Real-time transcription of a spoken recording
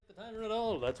Not at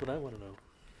all. That's what I want to know.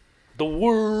 The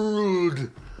world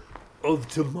of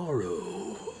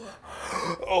tomorrow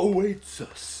awaits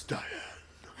us, Diane.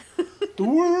 The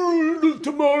world of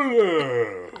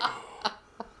tomorrow.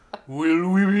 Will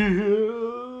we be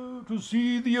here to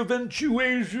see the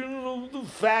eventuation of the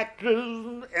factors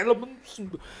and elements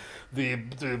and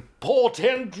the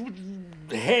portent which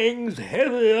hangs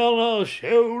heavy on our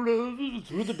shoulders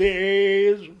through the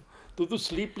days, through the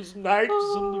sleepless nights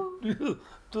and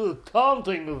the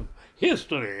taunting of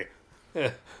history,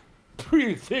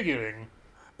 prefiguring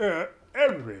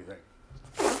everything.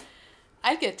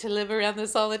 I get to live around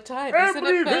this all the time. Isn't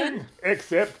it fun?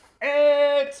 Except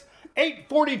it's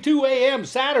 8:42 a.m.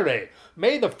 Saturday,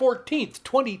 May the 14th,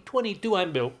 2022.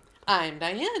 I'm Bill. I'm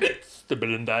Diane. It's the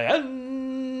Bill and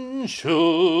Diane Show.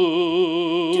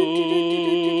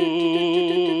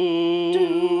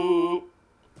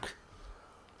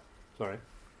 Sorry.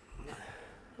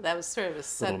 That was sort of a Little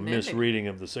sudden misreading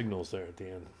of the signals there at the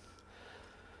end.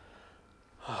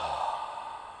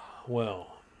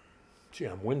 Well, gee,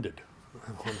 I'm winded.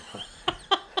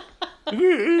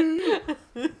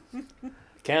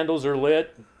 Candles are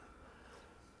lit,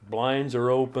 blinds are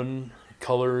open,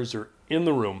 colors are in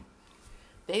the room.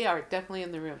 They are definitely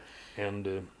in the room.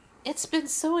 And it's been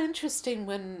so interesting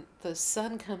when the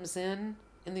sun comes in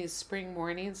these spring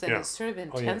mornings and it sort of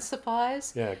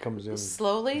intensifies. Yeah, it comes in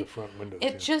slowly. The front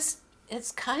windows.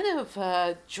 It's kind of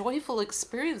a joyful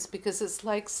experience because it's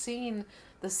like seeing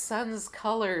the sun's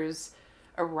colors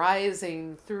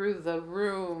arising through the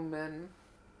room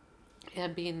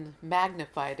and being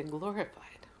magnified and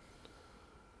glorified.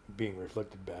 Being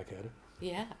reflected back at it.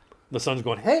 Yeah. The sun's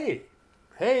going, hey,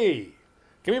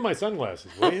 give me my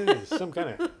sunglasses. Will you? There's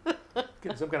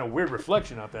getting some kind of weird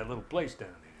reflection out that little place down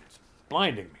there. It's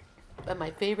blinding me. But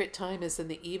my favorite time is in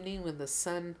the evening when the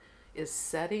sun is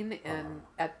setting, and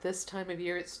at this time of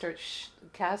year it starts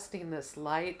casting this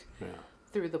light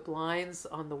through the blinds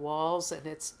on the walls, and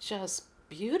it's just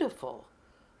beautiful.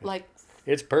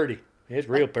 It's pretty. It's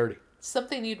real pretty.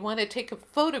 Something you'd want to take a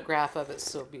photograph of. It's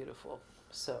so beautiful.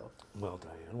 So. Well,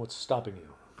 Diane, what's stopping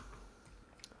you?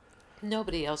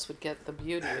 Nobody else would get the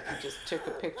beauty if you just took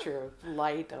a picture of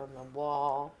light on the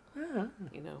wall. Yeah.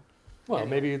 You know. Well,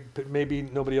 anyway. maybe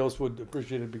nobody else would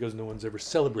appreciate it because no one's ever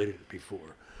celebrated it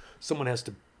before. Someone has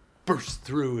to burst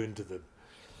through into the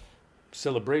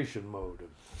celebration mode of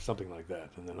something like that,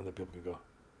 and then other people can go,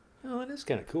 "Oh, it is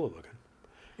kind of cool looking."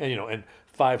 And and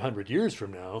 500 years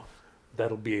from now,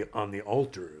 that'll be on the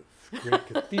altar of great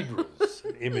cathedrals,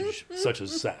 an image such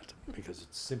as that, because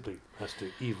it simply has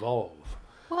to evolve.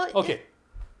 Well, okay.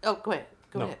 Go ahead.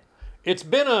 Go ahead. It's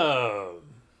been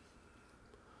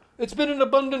an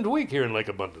abundant week here in Lake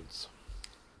Abundance.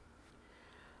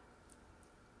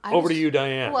 Over to you,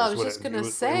 Diane. Well, I was just going to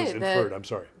say that, I'm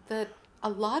sorry. That a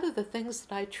lot of the things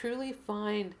that I truly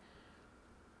find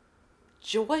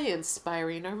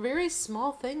joy-inspiring are very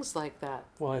small things like that.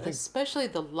 Well, I think, especially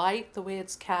the light, the way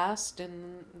it's cast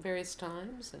in various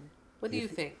times. And what do you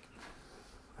think?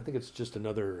 I think it's just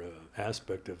another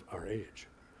aspect of our age.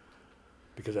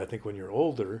 Because I think when you're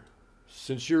older,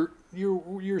 since your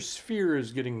sphere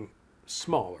is getting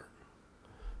smaller,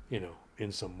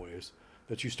 in some ways,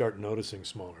 that you start noticing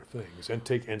smaller things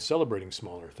and celebrating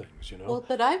smaller things, Well,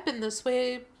 but I've been this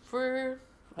way for.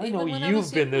 I know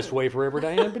you've been this way forever,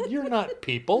 Diane, but you're not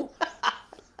people.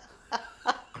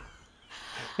 Well,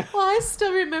 I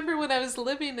still remember when I was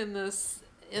living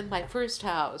in my first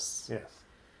house. Yes.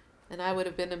 And I would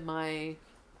have been in my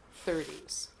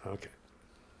 30s. Okay.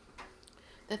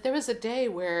 That there was a day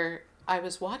where I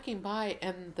was walking by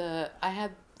and I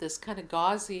had this kind of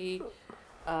gauzy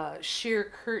sheer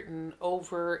curtain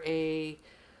over a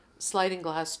sliding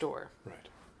glass door. Right.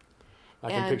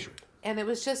 I can picture it. And it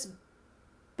was just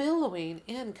billowing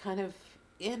in, kind of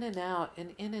in and out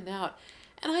and in and out.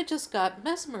 And I just got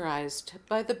mesmerized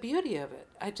by the beauty of it.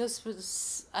 I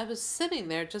was sitting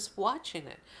there just watching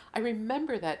it. I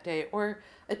remember that day, or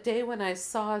a day when I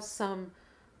saw some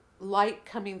light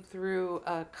coming through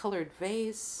a colored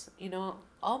vase.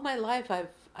 All my life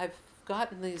I've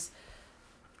gotten these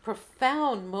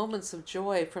profound moments of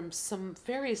joy from some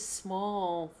very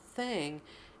small thing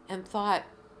and thought,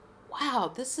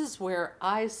 wow, this is where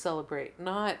I celebrate,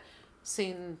 not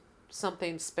seeing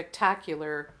something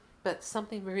spectacular, but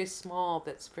something very small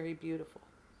that's very beautiful.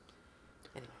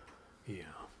 Anyway.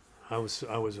 Yeah, I was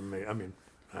amazed. I mean,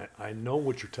 I know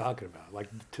what you're talking about. Like,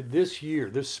 to this year,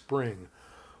 this spring,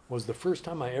 was the first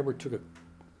time I ever took a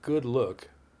good look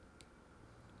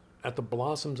at the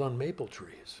blossoms on maple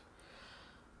trees.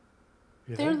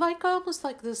 They're like almost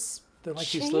like this. They're like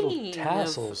these little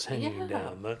tassels hanging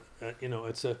down. But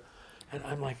it's and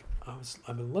I'm like,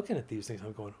 I've been looking at these things.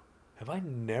 I'm going, have I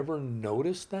never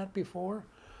noticed that before?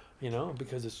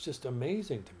 Because it's just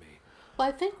amazing to me. Well,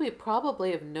 I think we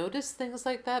probably have noticed things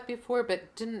like that before,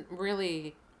 but didn't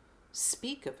really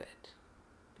speak of it.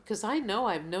 Because I know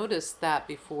I've noticed that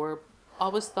before.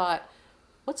 Always thought,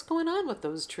 what's going on with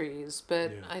those trees?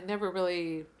 But Yeah. I never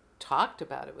really talked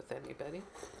about it with anybody.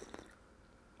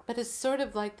 But it's sort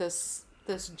of like this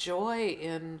joy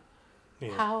in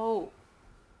Yeah. how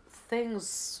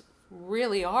things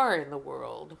really are in the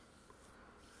world.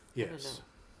 I don't know. Yes.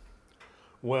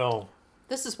 Well,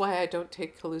 This is why I don't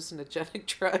take hallucinogenic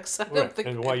drugs. I don't right, think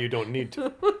and why you don't need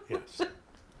to. Yes.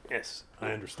 Yes,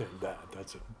 I understand that.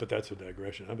 But that's a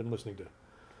digression. I've been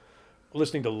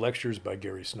listening to lectures by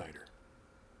Gary Snyder.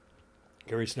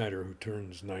 Gary Snyder, who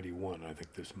turns 91, I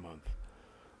think, this month.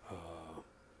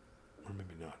 Or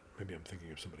maybe not. Maybe I'm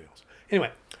thinking of somebody else.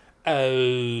 Anyway,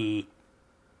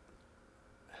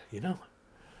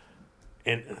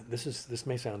 and this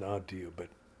may sound odd to you, but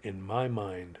in my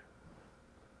mind,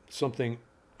 something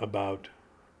about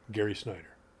Gary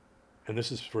Snyder, and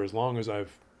this is for as long as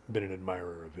I've been an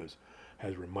admirer of his,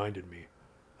 has reminded me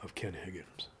of Ken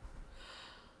Higgins.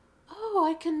 Oh,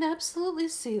 I can absolutely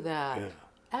see that. Yeah.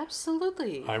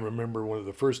 Absolutely. I remember one of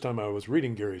the first time I was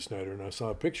reading Gary Snyder and I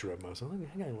saw a picture of him. I was like,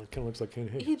 that guy kind of looks like Ken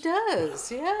Higgins. He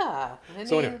does, yeah.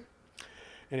 So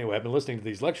anyway, I've been listening to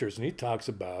these lectures and he talks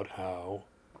about how,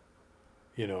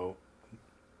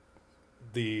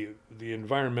 the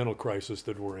environmental crisis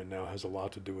that we're in now has a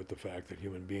lot to do with the fact that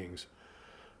human beings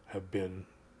have been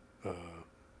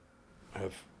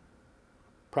have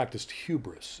practiced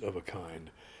hubris of a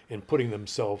kind in putting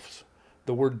themselves.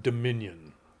 The word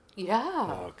dominion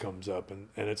comes up, and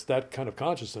it's that kind of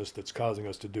consciousness that's causing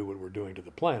us to do what we're doing to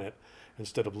the planet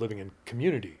instead of living in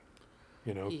community.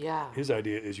 Yeah. His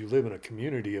idea is you live in a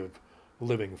community of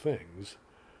living things.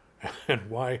 And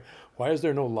why is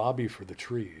there no lobby for the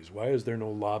trees? Why is there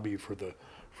no lobby for the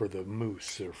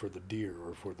moose or for the deer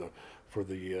or for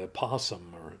the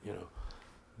possum or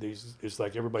these? It's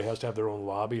like everybody has to have their own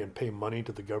lobby and pay money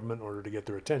to the government in order to get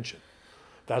their attention.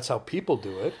 That's how people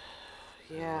do it.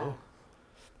 Yeah.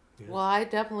 Yeah. Well, I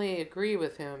definitely agree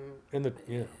with him.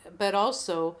 But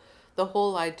also the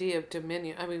whole idea of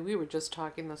dominion. I mean, we were just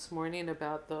talking this morning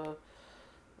about the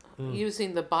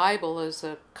using the Bible as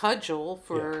a cudgel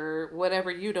for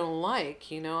whatever you don't like.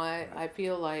 I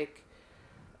feel like,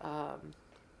 for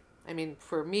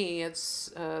me,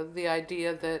 it's the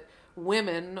idea that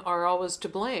women are always to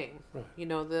blame. Right.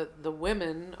 The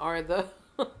women are the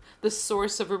the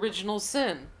source of original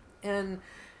sin, and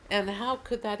how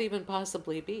could that even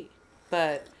possibly be?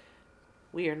 But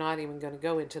we are not even going to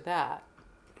go into that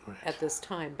at this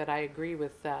time. But I agree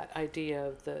with that idea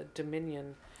of the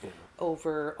dominion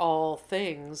over all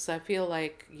things. I feel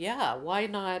like, why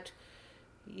not?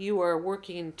 You are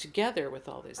working together with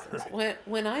all these things. Right.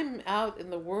 When I'm out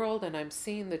in the world and I'm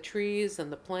seeing the trees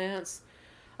and the plants,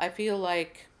 I feel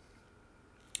like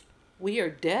we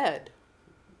are dead,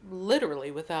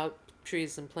 literally, without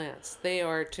trees and plants. They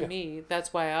are, to me,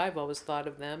 that's why I've always thought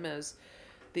of them as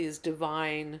these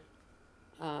divine,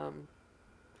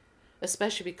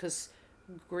 especially because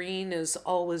green is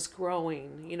always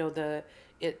growing.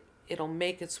 It'll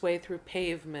make its way through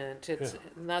pavement.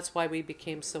 And that's why we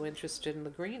became so interested in the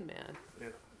Green Man. Yeah.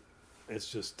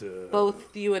 It's just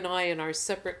Both you and I in our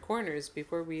separate corners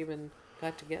before we even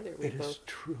got together. It is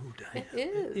true, Diane. It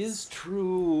is. It is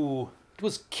true. It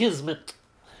was kismet.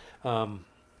 It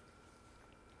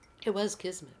was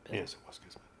kismet. Bill. Yes, it was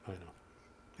kismet. I know.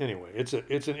 Anyway, it's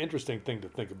an interesting thing to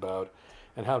think about,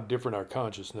 and how different our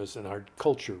consciousness and our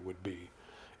culture would be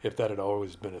if that had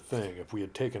always been a thing. If we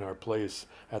had taken our place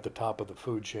at the top of the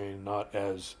food chain, not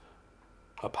as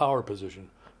a power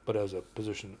position, but as a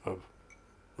position of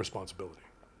responsibility.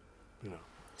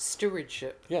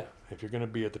 Stewardship. Yeah, if you're going to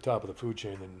be at the top of the food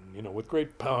chain, then with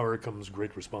great power comes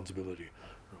great responsibility,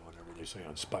 or whatever they say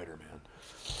on Spider-Man.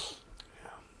 Yeah.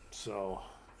 So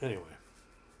anyway,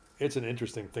 it's an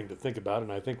interesting thing to think about,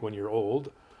 and I think when you're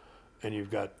old and you've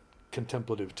got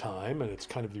contemplative time, and it's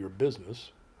kind of your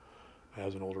business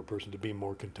as an older person to be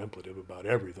more contemplative about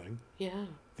everything. Yeah.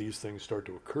 These things start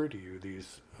to occur to you.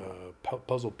 These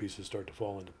puzzle pieces start to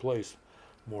fall into place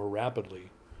more rapidly.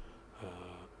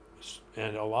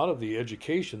 And a lot of the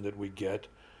education that we get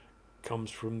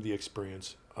comes from the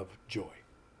experience of joy.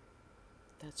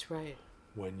 That's right.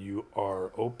 When you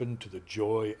are open to the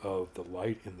joy of the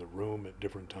light in the room at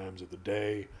different times of the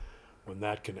day, when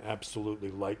that can absolutely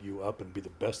light you up and be the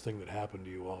best thing that happened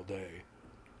to you all day,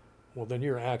 well, then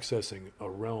you're accessing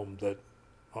a realm that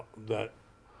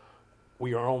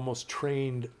we are almost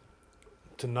trained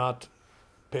to not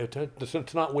pay attention,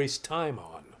 to not waste time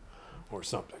on. or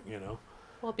something, you know.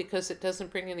 Well, because it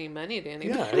doesn't bring any money to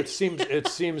anybody. Yeah, it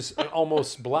seems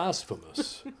almost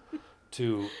blasphemous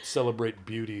to celebrate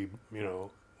beauty, you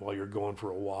know, while you're going for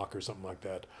a walk or something like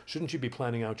that. Shouldn't you be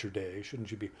planning out your day?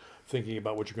 Shouldn't you be thinking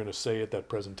about what you're going to say at that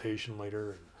presentation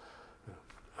later? And, you know,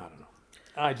 I don't know.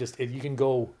 You can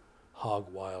go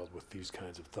hog wild with these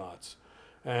kinds of thoughts,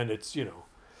 and it's, you know,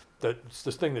 that's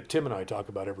this thing that Tim and I talk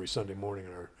about every Sunday morning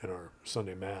in our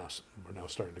Sunday Mass. We're now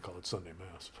starting to call it Sunday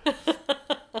Mass.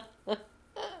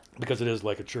 Because it is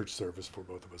like a church service for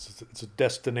both of us. It's a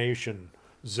destination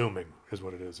zooming is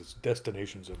what it is. It's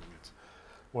destination zooming. It's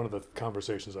one of the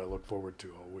conversations I look forward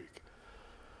to all week.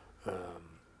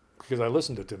 Because I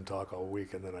listen to Tim talk all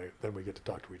week, and then we get to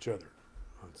talk to each other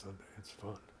on Sunday. It's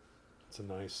fun. It's a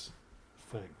nice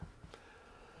thing.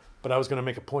 But I was going to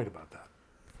make a point about that.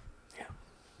 Yeah.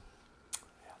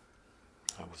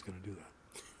 I was going to do that.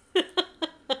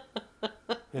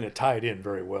 And it tied in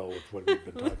very well with what we've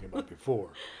been talking about before.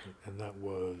 And that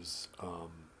was...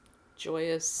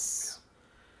 joyous,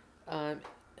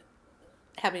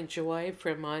 having joy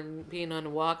from being on a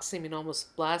walk, seeming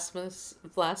almost blasphemous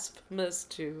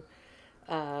to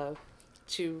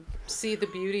see the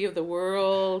beauty of the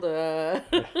world. I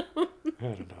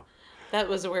don't know. That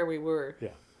was where we were. Yeah.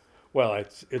 Well, I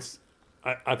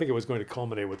think it was going to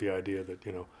culminate with the idea that,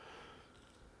 you know,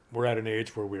 we're at an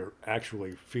age where we're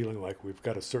actually feeling like we've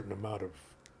got a certain amount of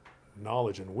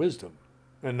knowledge and wisdom,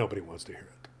 and nobody wants to hear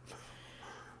it.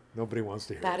 Nobody wants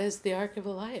to hear it. That is the arc of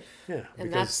a life. Yeah, and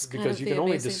because that's kind of you the can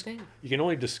only amazing thing. You can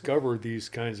only discover these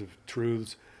kinds of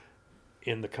truths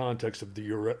in the context of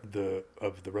the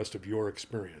rest of your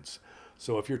experience.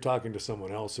 So if you're talking to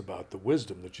someone else about the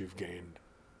wisdom that you've gained,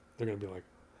 they're going to be like,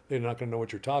 they're not going to know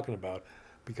what you're talking about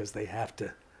because they have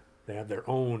their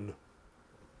own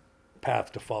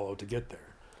path to follow to get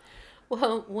there.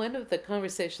 Well, one of the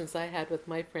conversations I had with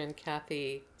my friend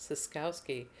Kathy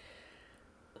Siskowski,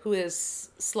 who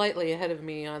is slightly ahead of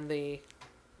me on the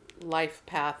life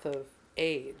path of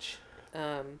age,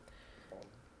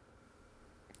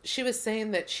 she was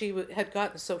saying that she had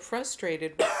gotten so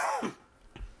frustrated with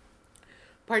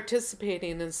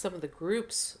participating in some of the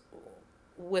groups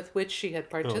with which she had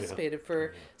participated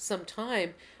for some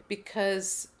time,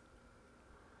 because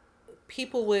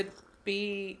people would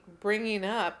be bringing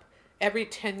up every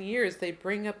 10 years, they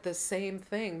bring up the same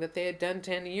thing that they had done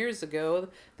 10 years ago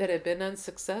that had been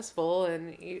unsuccessful,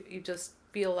 and you just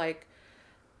feel like,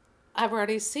 I've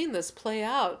already seen this play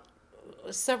out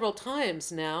several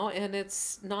times now, and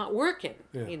it's not working,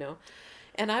 you know.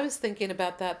 And I was thinking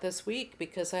about that this week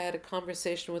because I had a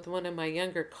conversation with one of my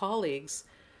younger colleagues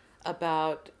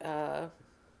about a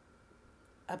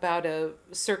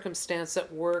circumstance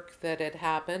at work that had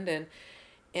happened,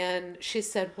 and she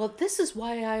said, well, this is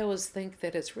why I always think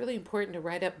that it's really important to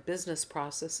write up business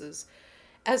processes,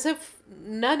 as if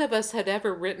none of us had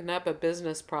ever written up a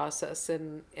business process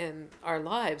in our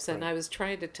lives. And I was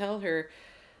trying to tell her,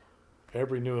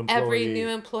 every new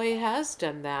employee has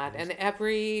done that, and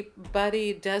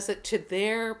everybody does it to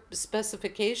their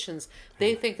specifications.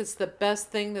 They think it's the best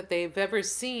thing that they've ever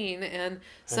seen, and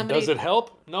somebody... And does it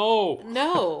help? No.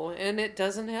 No, and it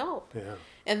doesn't help. Yeah.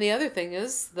 And the other thing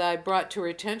is that I brought to her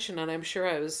attention, and I'm sure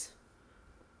I was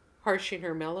harshing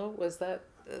her mellow. Was that...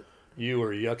 You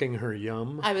were yucking her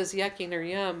yum? I was yucking her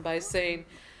yum by saying...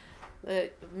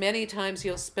 many times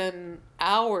you'll spend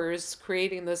hours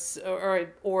creating this,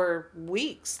 or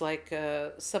weeks, like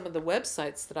some of the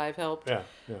websites that I've helped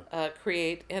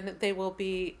create, and they will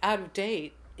be out of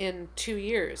date in 2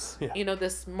 years. Yeah. You know,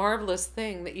 this marvelous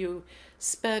thing that you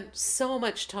spent so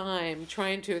much time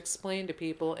trying to explain to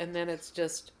people, and then it's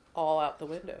just all out the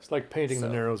window. It's like painting the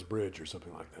Narrows Bridge or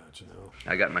something like that, you know.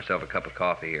 I got myself a cup of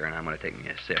coffee here, and I'm going to take me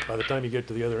a sip. By the time you get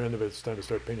to the other end of it, it's time to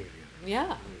start painting again.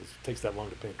 Yeah. It takes that long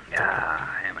to paint.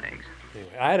 Ham and eggs.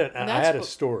 Anyway, I had a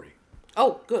story.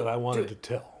 Oh, good. That I wanted to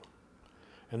tell.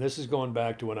 And this is going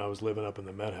back to when I was living up in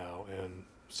the Methow, and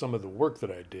some of the work that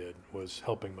I did was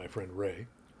helping my friend Ray.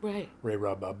 Right. Ray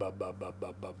Robertson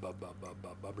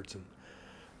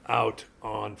out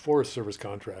on Forest Service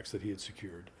contracts that he had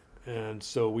secured. And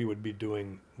so we would be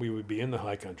in the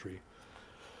high country.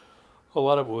 A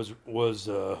lot of it was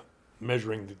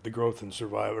measuring the growth and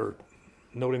survival, or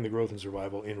noting the growth and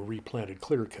survival in replanted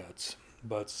clear cuts.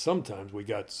 But sometimes we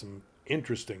got some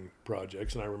interesting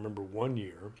projects, and I remember one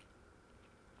year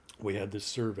we had this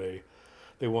survey.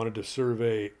 They wanted to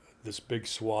survey this big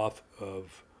stand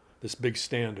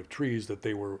of trees that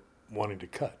they were wanting to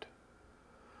cut.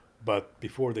 But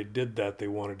before they did that, they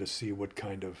wanted to see what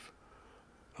kind of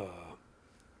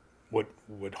what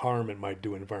harm it might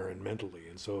do environmentally.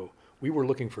 And so we were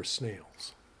looking for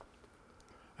snails.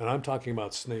 And I'm talking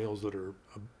about snails that are,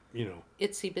 you know,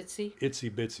 Itsy bitsy. itsy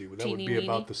bitsy. That would Teeny be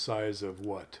about weeny. the size of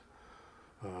what?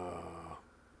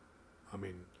 I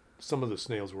mean, some of the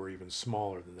snails were even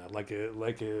smaller than that,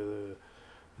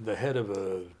 the head of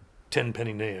a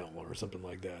 10-penny nail or something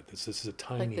like that. This is a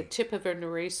tiny, Like the tip of an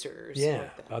eraser or something yeah,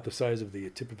 like that. about the size of the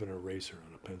tip of an eraser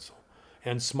on a pencil,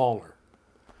 and smaller.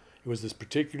 It was this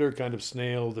particular kind of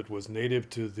snail that was native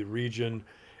to the region,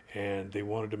 and they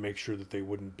wanted to make sure that they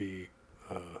wouldn't be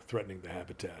threatening the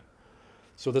habitat.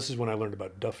 So this is when I learned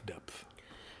about duff depth.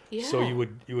 Yeah. So you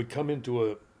would come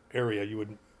into a area, you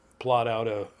would plot out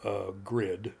a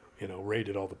grid, you know,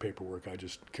 rated all the paperwork. I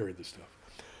just carried the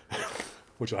stuff,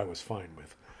 which I was fine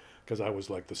with, because I was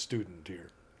like the student here.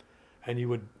 And you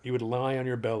would lie on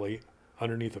your belly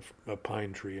underneath a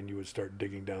pine tree, and you would start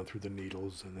digging down through the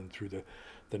needles, and then through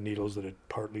the needles that had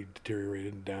partly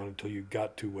deteriorated and down until you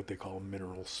got to what they call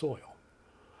mineral soil,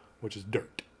 which is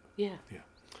dirt. Yeah.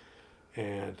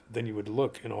 And then you would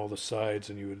look in all the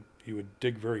sides, and you would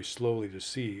dig very slowly to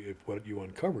see if what you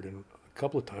uncovered. And a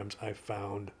couple of times I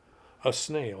found a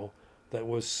snail that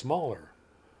was smaller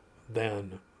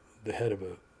than the head of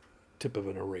a tip of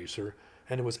an eraser,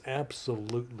 and it was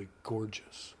absolutely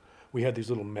gorgeous. We had these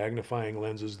little magnifying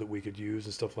lenses that we could use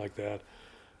and stuff like that,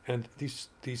 and these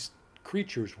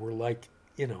creatures were like,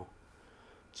 you know,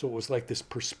 so it was like this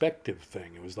perspective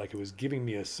thing. It was like it was giving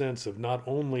me a sense of not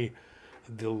only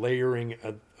the layering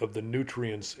of the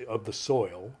nutrients of the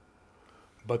soil,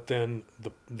 but then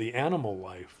the animal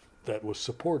life that was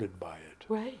supported by it,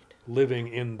 Right. living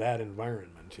in that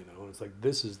environment. You know, it's like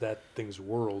this is that thing's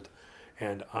world,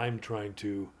 and I'm trying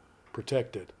to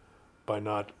protect it by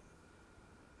not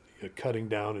cutting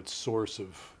down its source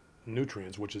of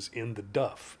nutrients, which is in the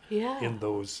duff, Yeah. in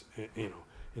those, you know,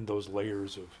 in those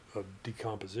layers of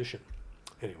decomposition.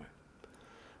 Anyway,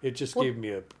 it just gave me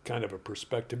a kind of a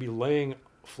perspective. To be laying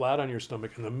flat on your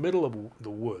stomach in the middle of the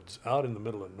woods, out in the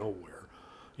middle of nowhere.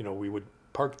 You know, we would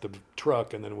park the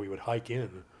truck, and then we would hike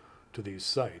in to these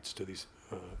sites, to these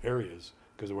areas,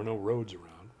 because there were no roads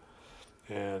around.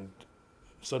 And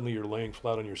suddenly you're laying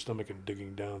flat on your stomach and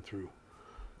digging down through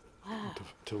Wow.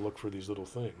 to look for these little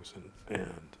things.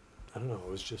 And I don't know, it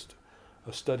was just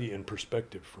a study in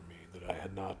perspective for me that I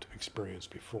had not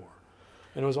experienced before.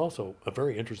 And it was also a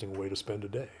very interesting way to spend a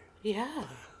day. Yeah.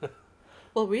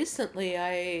 Well, recently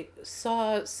I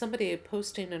saw somebody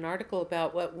posting an article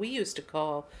about what we used to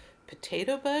call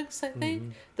potato bugs, I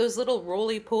think. Those little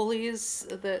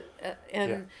roly-polies that, and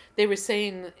Yeah. they were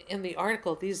saying in the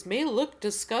article, these may look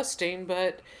disgusting,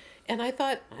 but, and I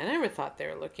never thought they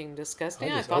were looking disgusting.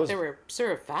 I thought they were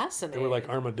sort of They fascinating. were like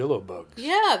armadillo bugs.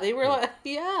 Yeah, they were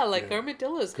Yeah. like Yeah.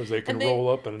 armadillos. Because they can And roll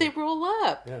up and... They roll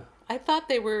up. Yeah. I thought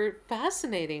they were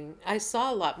fascinating. I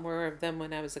saw a lot more of them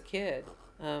when I was a kid.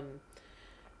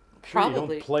 Sure, you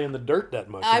Probably. don't play in the dirt that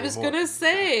much I was anymore. gonna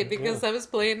say because Yeah. I was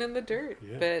playing in the dirt,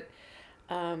 Yeah. but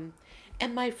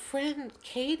and my friend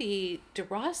Katie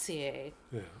DeRossier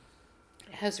Yeah.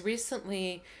 has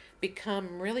recently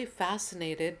become really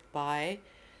fascinated by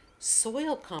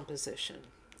soil composition.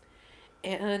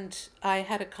 And I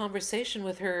had a conversation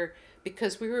with her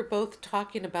because we were both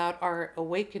talking about our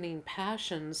awakening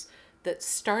passions that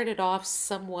started off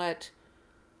somewhat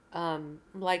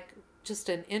like just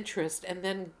an interest and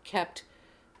then kept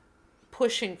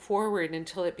pushing forward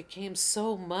until it became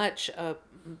so much a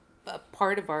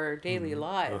part of our daily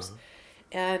lives.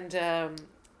 And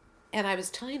I was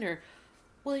telling her,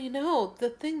 well, you know, the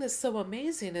thing that's so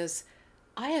amazing is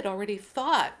I had already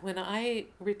thought when I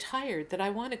retired that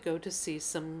I want to go to see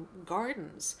some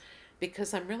gardens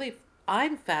because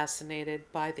I'm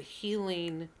fascinated by the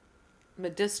healing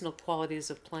medicinal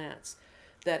qualities of plants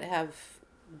that have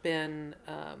been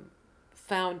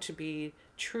found to be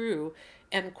true.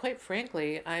 And quite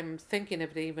frankly, I'm thinking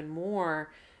of it even more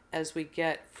as we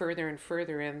get further and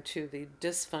further into the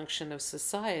dysfunction of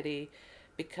society,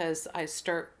 because I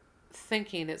start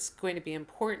thinking it's going to be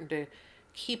important to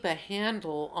keep a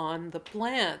handle on the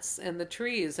plants and the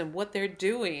trees and what they're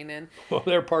doing. And Well,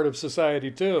 they're part of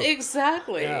society too.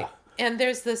 exactly. Yeah. And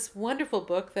there's this wonderful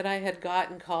book that I had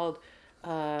gotten called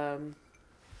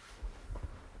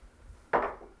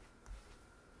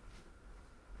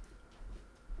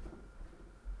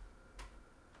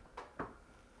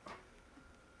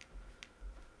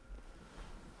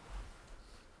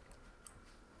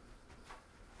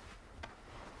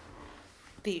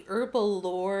The Herbal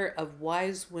Lore of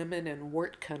Wise Women and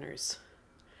Wortcunners.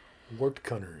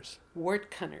 Wortcunners.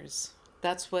 Wortcunners.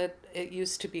 That's what it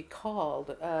used to be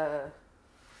called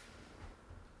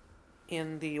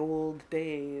in the old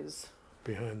days.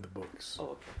 Behind the books. Oh,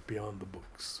 okay. Beyond the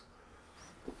books.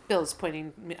 Bill's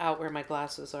pointing out where my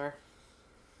glasses are.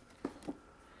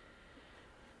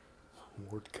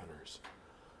 Wort-cunners.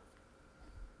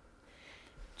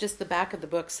 Just the back of the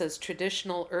book says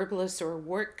traditional herbalists or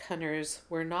wort-cunners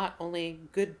were not only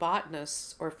good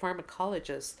botanists or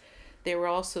pharmacologists, they were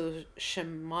also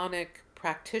shamanic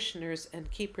practitioners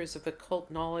and keepers of occult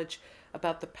knowledge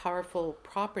about the powerful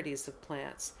properties of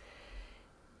plants.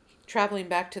 Traveling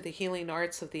back to the healing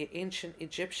arts of the ancient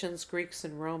Egyptians, Greeks,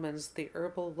 and Romans, the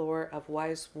herbal lore of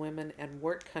wise women and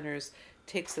wort-cunners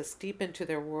takes us deep into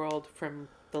their world, from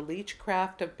the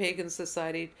leechcraft of pagan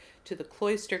society to the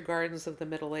cloister gardens of the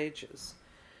Middle Ages.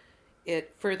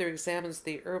 It further examines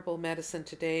the herbal medicine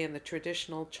today in the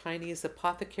traditional Chinese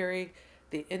apothecary,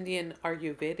 the Indian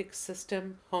Ayurvedic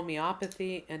system,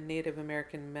 homeopathy, and Native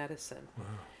American medicine. Wow.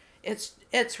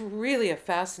 It's really a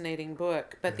fascinating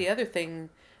book, but the other thing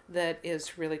that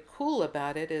is really cool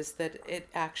about it is that it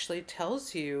actually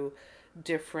tells you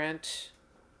different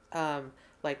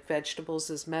like vegetables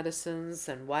as medicines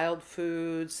and wild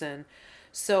foods. And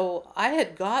so I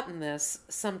had gotten this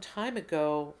some time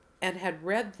ago and had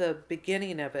read the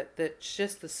beginning of it, that's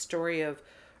just the story of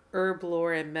herb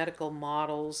lore and medical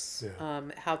models,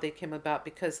 how they came about,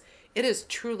 because it is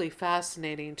truly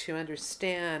fascinating to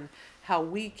understand how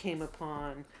we came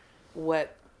upon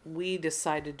what we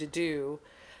decided to do.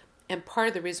 And part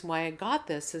of the reason why I got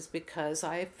this is because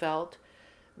I felt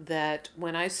that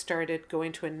when I started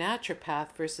going to a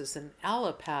naturopath versus an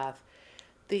allopath,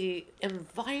 the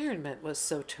environment was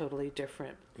so totally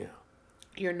different. Yeah.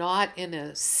 You're not in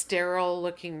a sterile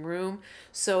looking room.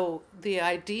 So the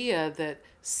idea that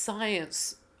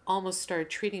science almost started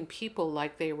treating people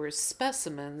like they were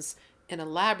specimens in a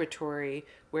laboratory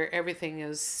where everything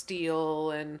is steel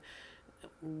and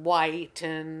white,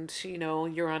 and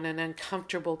you're on an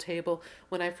uncomfortable table.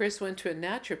 When I first went to a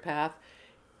naturopath,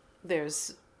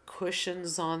 there's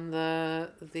cushions on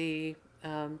the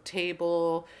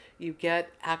table. You get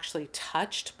actually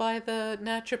touched by the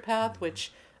naturopath,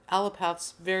 which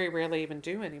allopaths very rarely even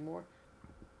do anymore.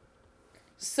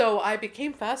 So I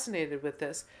became fascinated with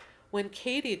this. When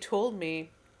Katie told me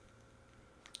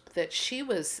that she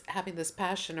was having this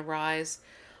passion arise,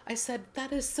 I said,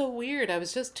 that is so weird. I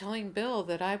was just telling Bill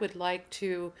that I would like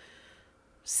to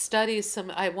study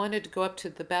I wanted to go up to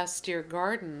the Bastille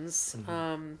Gardens,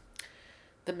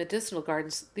 the medicinal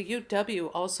gardens. The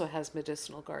UW also has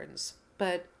medicinal gardens,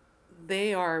 but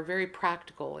they are very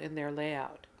practical in their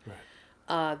layout.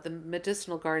 Right. The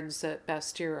medicinal gardens at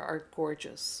Bastille are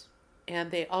gorgeous.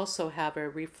 And they also have a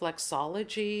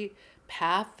reflexology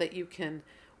path that you can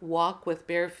walk with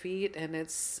bare feet, and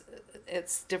it's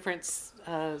different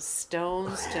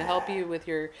stones to help you with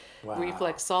your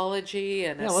reflexology,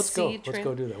 and let's go. Let's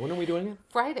go do that. When are we doing it?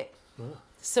 Friday. Oh.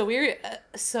 So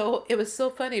it was so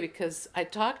funny because I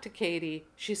talked to Katie.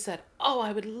 She said, "Oh,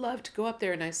 I would love to go up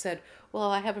there," and I said, "Well,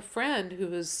 I have a friend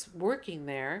who is working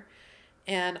there,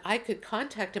 and I could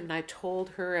contact him." And I told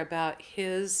her about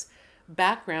his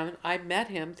background. I met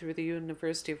him through the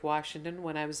University of Washington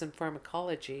when I was in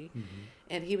pharmacology,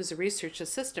 and he was a research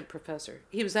assistant professor.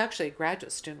 He was actually a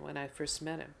graduate student when I first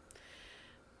met him.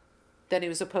 Then he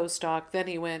was a postdoc, then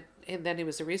he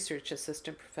was a research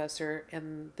assistant professor,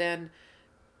 and then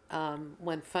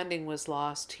when funding was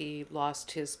lost, he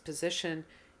lost his position,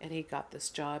 and he got this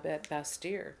job at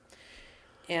Bastille.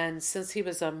 And since he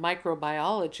was a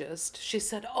microbiologist, she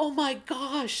said, "Oh my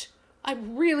gosh, I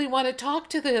really want to talk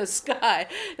to this guy."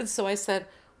 And so I said,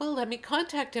 "Well, let me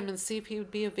contact him and see if he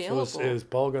would be available." So is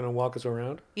Paul going to walk us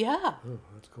around? Yeah. Oh,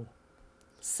 that's cool.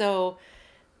 So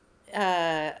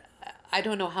I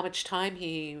don't know how much time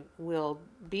he will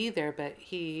be there, but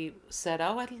he said,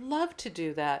 "Oh, I'd love to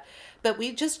do that." But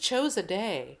we just chose a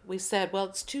day. We said, well,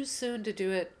 it's too soon to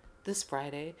do it this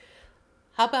Friday.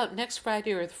 How about next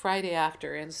Friday or the Friday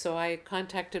after? And so I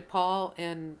contacted Paul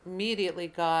and immediately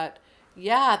got,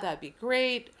 "Yeah, that'd be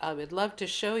great. I would love to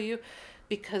show you,"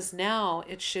 because now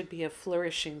it should be a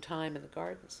flourishing time in the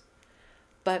gardens.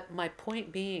 But my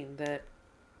point being that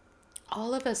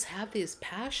all of us have these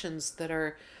passions that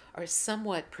are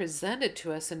somewhat presented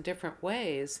to us in different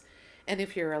ways. And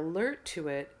if you're alert to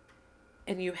it,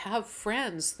 and you have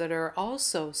friends that are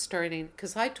also starting,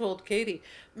 because I told Katie,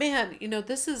 "Man,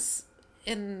 this is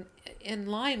in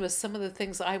line with some of the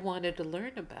things I wanted to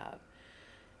learn about."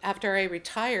 After I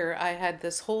retire, I had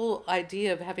this whole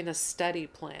idea of having a study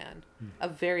plan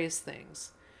of various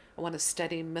things. I want to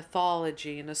study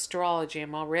mythology and astrology.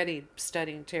 I'm already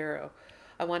studying tarot.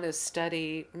 I want to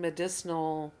study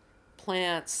medicinal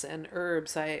plants and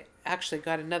herbs. I actually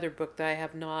got another book that I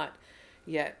have not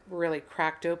yet really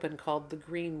cracked open called The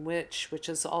Green Witch, which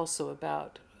is also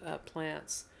about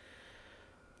plants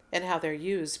and how they're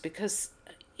used. Because,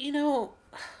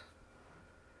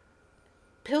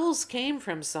 pills came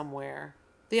from somewhere.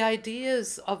 The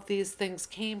ideas of these things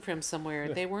came from somewhere.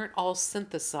 Yeah. They weren't all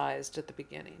synthesized at the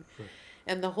beginning. Right.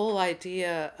 And the whole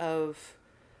idea of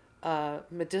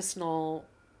medicinal,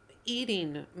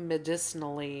 eating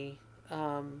medicinally,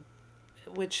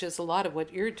 which is a lot of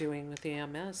what you're doing with the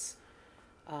MS,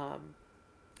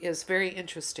 is very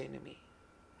interesting to me.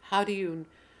 How do you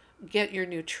get your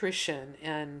nutrition?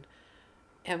 And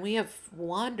we have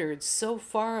wandered so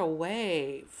far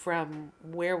away from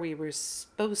where we were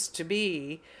supposed to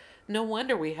be. No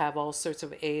wonder we have all sorts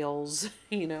of ails,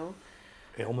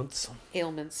 Ailments.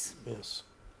 ailments. Yes,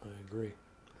 I agree.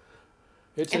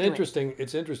 It's Anyway.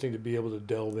 It's interesting to be able to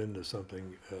delve into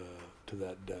something to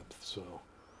that depth. So,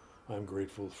 I'm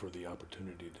grateful for the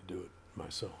opportunity to do it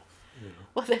myself.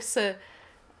 Well,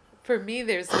 for me,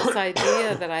 there's this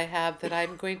idea that I have that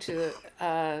I'm going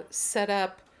to set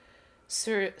up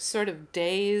sort of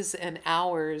days and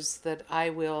hours that I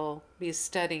will be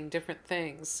studying different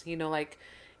things, like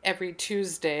every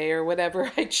Tuesday or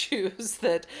whatever I choose,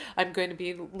 that I'm going to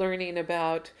be learning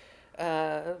about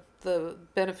the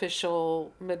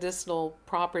beneficial medicinal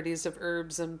properties of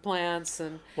herbs and plants.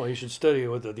 And Well, you should study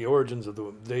what the origins of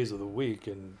the days of the week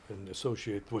and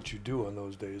associate what you do on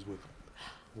those days with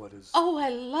what is oh, I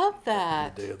love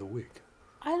that. the day of the week.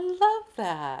 I love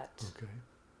that. Okay.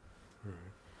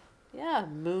 Yeah,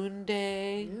 Moon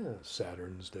Day, Yeah,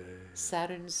 Saturn's Day.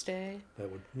 Saturn's Day.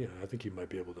 That would, I think you might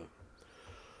be able to.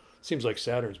 Seems like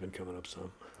Saturn's been coming up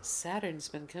some. Saturn's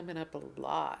been coming up a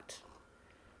lot.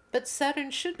 But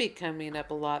Saturn should be coming up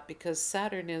a lot because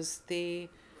Saturn is the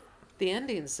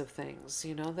endings of things,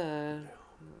 the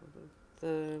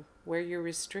where you're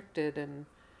restricted and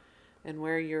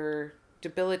where you're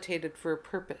debilitated for a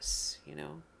purpose,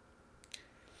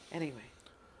 Anyway.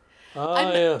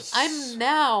 Yes. I'm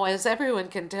now, as everyone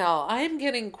can tell, I'm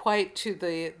getting quite to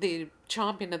the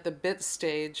chomping at the bit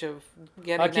stage of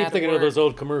getting I keep out thinking of of work. those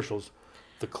old commercials.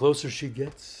 The closer she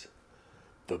gets,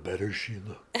 the better she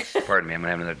looks. Pardon me, I'm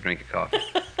gonna have another drink of coffee.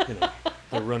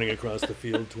 They're running across the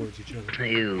field towards each other.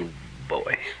 You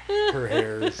boy, Her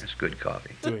hair is that's good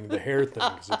coffee. doing the hair thing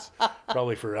 'cause it's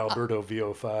probably for Alberto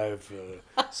VO5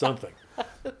 something.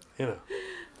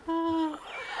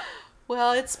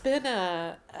 Well, it's been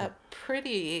a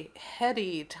pretty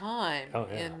heady time Oh,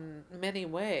 yeah. in many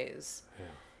ways. Yeah.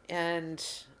 And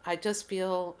I just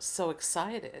feel so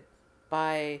excited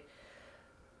by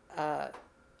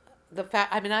the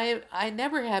fact. I mean, I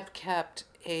never have kept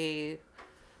a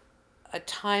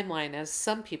timeline as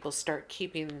some people start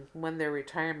keeping when their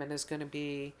retirement is going to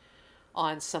be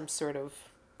on some sort of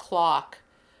clock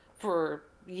for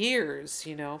years,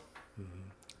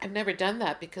 I've never done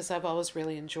that because I've always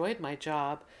really enjoyed my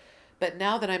job. But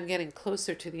now that I'm getting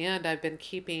closer to the end, I've been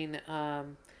keeping a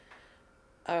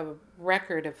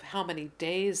record of how many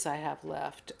days I have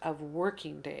left of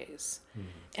working days.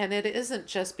 And it isn't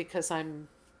just because I'm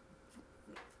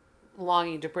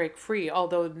longing to break free,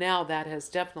 although now that has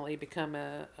definitely become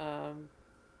a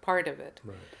part of it.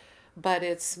 Right. But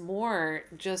it's more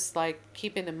just like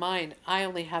keeping in mind, I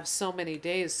only have so many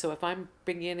days, so if I'm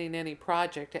beginning any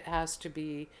project, it has to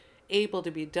be able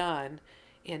to be done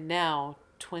in now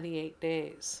 28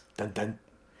 days. Dun dun.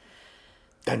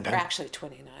 Dun Or dun. actually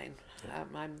 29.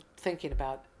 I'm thinking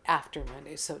about after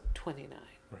Monday, so 29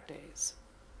 Right. days.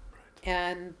 Right.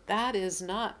 And that is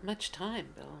not much time,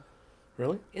 Bill.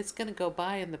 Really? It's going to go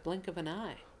by in the blink of an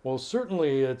eye. Well,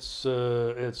 certainly it's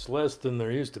less than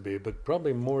there used to be, but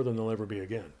probably more than there'll ever be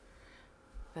again.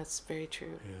 That's very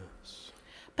true. Yes.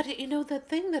 But the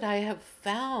thing that I have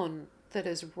found that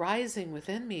is rising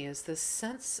within me is this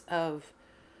sense of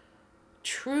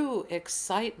true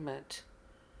excitement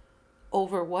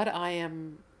over what I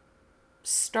am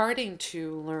starting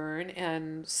to learn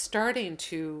and starting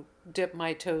to dip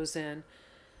my toes in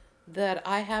that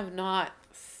I have not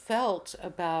felt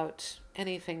about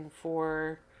anything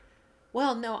for.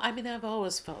 Well, no, I mean, I've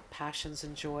always felt passions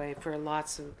and joy for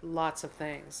lots of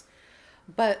things.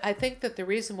 But I think that the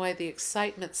reason why the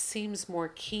excitement seems more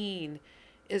keen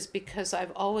is because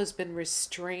I've always been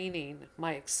restraining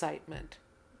my excitement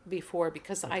before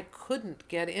because I couldn't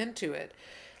get into it.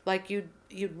 Like you'd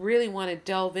really want to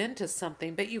delve into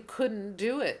something, but you couldn't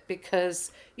do it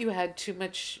because you had too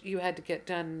much you had to get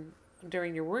done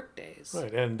during your work days.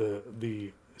 Right. And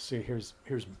here's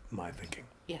my thinking.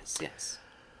 Yes.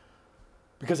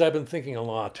 Because I've been thinking a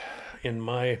lot in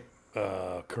my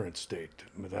current state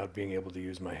without being able to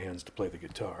use my hands to play the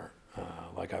guitar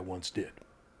like I once did.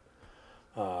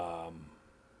 What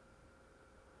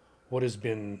has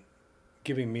been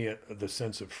giving me the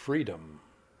sense of freedom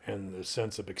and the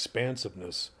sense of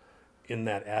expansiveness in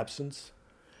that absence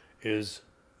is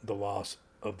the loss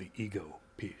of the ego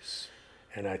piece.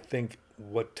 And I think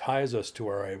what ties us to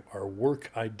our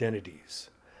work identities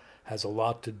has a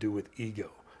lot to do with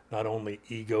ego. Not only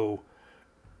ego,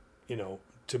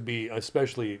 to be,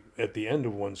 especially at the end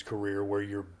of one's career where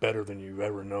you're better than you've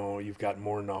ever known, you've got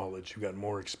more knowledge, you've got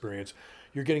more experience,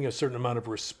 you're getting a certain amount of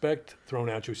respect thrown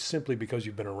at you simply because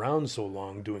you've been around so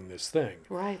long doing this thing.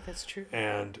 Right, that's true.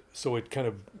 And so it kind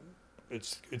of,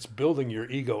 it's building your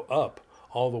ego up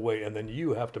all the way, and then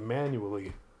you have to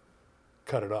manually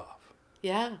cut it off.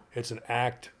 Yeah. It's an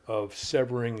act of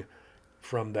severing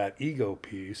from that ego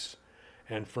piece.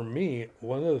 And for me,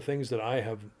 one of the things that I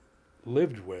have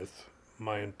lived with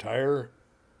my entire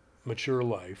mature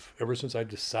life, ever since I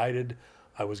decided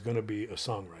I was going to be a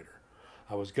songwriter,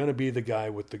 I was going to be the guy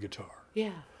with the guitar,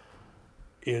 Yeah.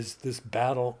 is this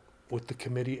battle with the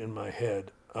committee in my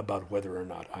head about whether or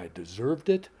not I deserved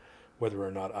it, whether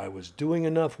or not I was doing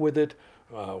enough with it,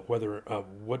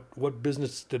 what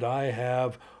business did I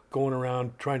have going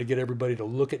around trying to get everybody to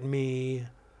look at me,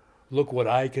 look what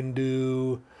I can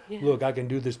do, look, I can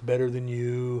do this better than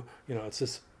you.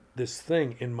 It's this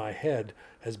thing in my head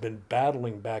has been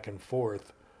battling back and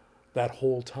forth that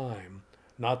whole time.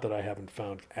 Not that I haven't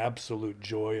found absolute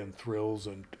joy and thrills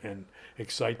and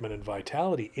excitement and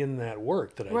vitality in that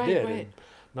work that I did. Right. And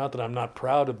not that I'm not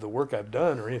proud of the work I've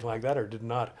done or anything like that, or did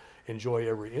not enjoy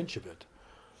every inch of it.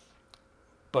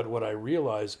 But what I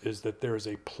realize is that there is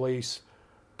a place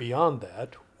beyond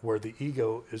that where the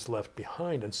ego is left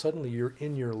behind, and suddenly you're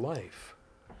in your life.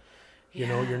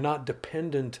 You're not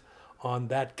dependent on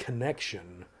that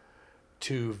connection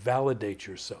to validate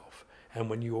yourself. And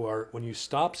when you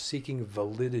stop seeking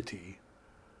validity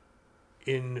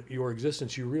in your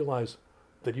existence, you realize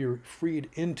that you're freed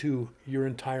into your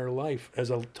entire life as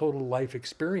a total life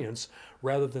experience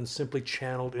rather than simply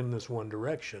channeled in this one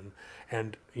direction.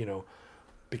 And,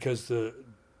 because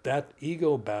that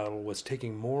ego battle was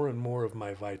taking more and more of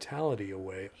my vitality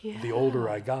away the older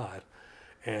I got.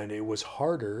 And it was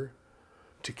harder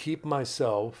to keep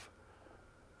myself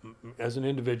as an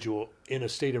individual in a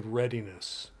state of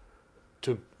readiness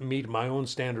to meet my own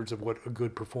standards of what a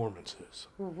good performance is.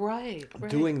 Right.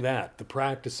 Doing that, the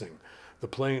practicing, the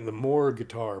playing, the more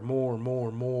guitar,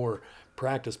 more,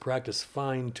 practice,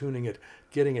 fine-tuning it,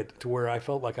 getting it to where I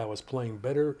felt like I was playing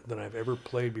better than I've ever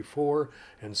played before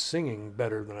and singing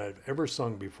better than I've ever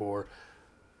sung before,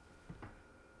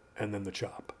 and then the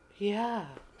chop. Yeah.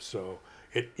 So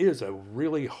it is a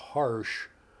really harsh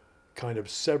kind of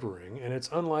severing, and it's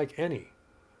unlike any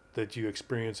that you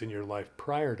experience in your life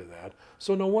prior to that.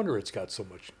 So no wonder it's got so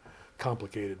much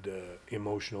complicated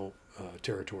emotional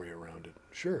territory around it.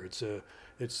 Sure,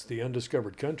 it's the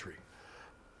undiscovered country,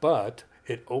 but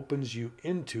it opens you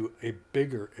into a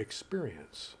bigger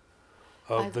experience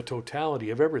of the totality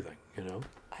of everything,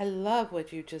 I love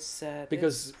what you just said.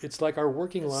 Because it's like our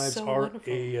working lives so are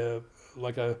wonderful.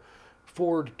 like a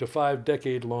 4 to 5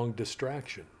 decade long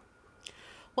distraction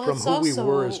Well, from it's who we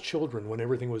were also as children when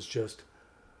everything was just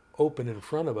open in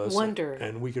front of us. Wonder.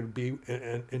 And we could be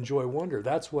and enjoy wonder.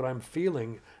 That's what I'm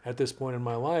feeling at this point in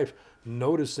my life,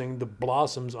 noticing the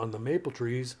blossoms on the maple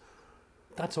trees.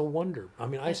 That's a wonder. I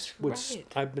mean,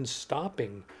 I've been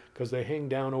stopping because they hang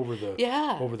down over the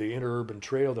interurban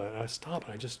trail. And I stop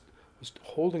and I just was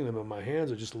holding them in my hands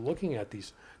and just looking at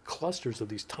these clusters of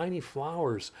these tiny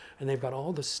flowers, and they've got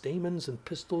all the stamens and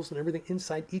pistils and everything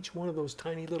inside each one of those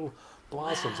tiny little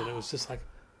blossoms. And it was just like,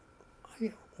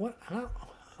 what?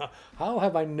 How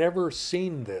have I never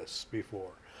seen this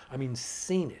before? I mean,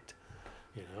 seen it,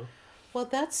 Well,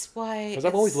 that's why. Because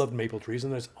I've always loved maple trees,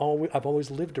 and I've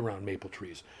always lived around maple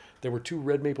trees. There were 2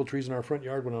 red maple trees in our front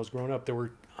yard when I was growing up. There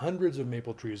were hundreds of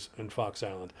maple trees in Fox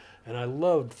Island, and I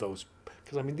loved those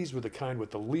because these were the kind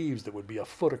with the leaves that would be a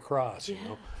foot across,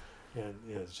 and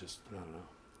it's just, I don't know.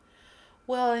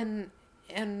 Well,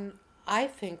 and I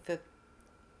think that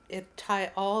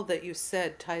all that you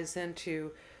said ties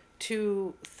into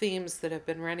 2 themes that have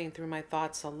been running through my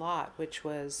thoughts a lot, which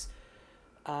was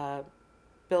Bill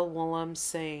Willem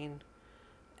saying,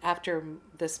 after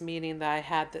this meeting that I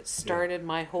had that started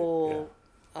my whole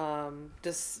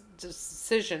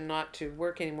decision not to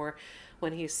work anymore,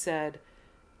 when he said,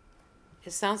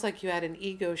 "It sounds like you had an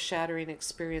ego-shattering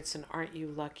experience, and aren't you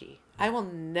lucky?" I will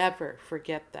never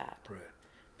forget that. Right.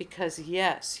 Because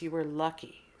yes, you were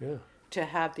lucky. Yeah. To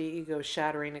have the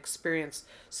ego-shattering experience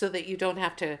so that you don't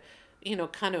have to,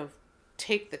 kind of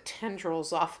take the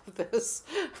tendrils off of this.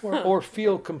 Or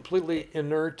feel completely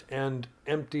inert and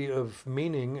empty of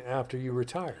meaning after you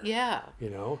retire. Yeah.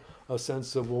 A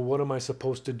sense of, well, what am I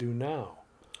supposed to do now?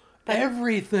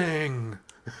 Everything.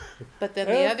 But then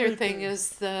the other Everything. thing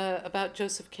is about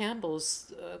Joseph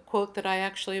Campbell's quote that I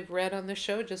actually have read on the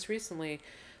show just recently,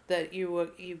 that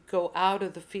you go out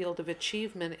of the field of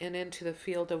achievement and into the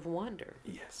field of wonder.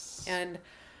 Yes. And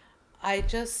I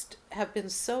just have been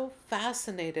so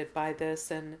fascinated by this,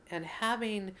 and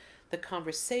having the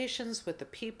conversations with the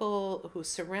people who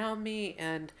surround me,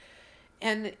 and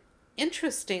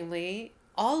interestingly,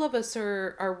 all of us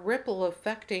are ripple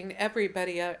affecting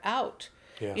everybody out.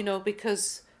 Yeah. You know,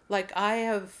 because like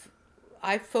I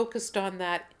focused on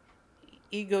that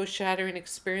ego shattering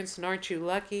experience, and aren't you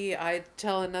lucky? I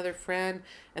tell another friend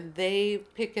and they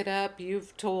pick it up.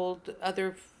 You've told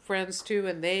other friends too,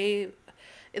 and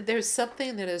there's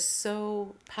something that is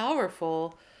so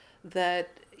powerful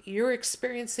that you're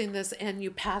experiencing this and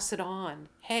you pass it on.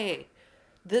 Hey,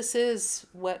 this is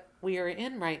what we are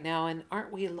in right now, and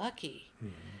aren't we lucky?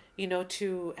 You know,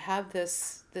 to have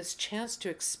this chance to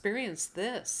experience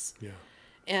this. Yeah.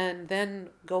 And then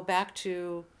go back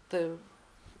to the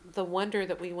wonder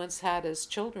that we once had as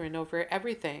children over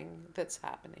everything that's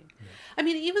happening. Yeah. I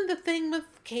mean, even the thing with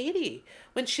Katie,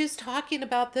 when she's talking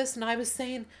about this, and I was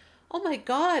saying, oh my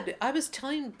God, I was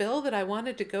telling Bill that I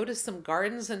wanted to go to some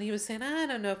gardens, and he was saying, I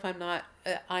don't know if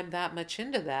I'm that much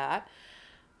into that.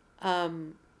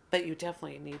 But you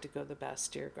definitely need to go to the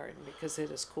Bastille Garden because it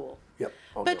is cool. Yep.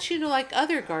 But you know, like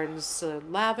other gardens,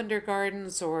 lavender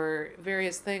gardens or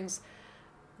various things,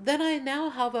 then I now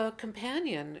have a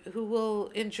companion who will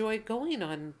enjoy going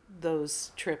on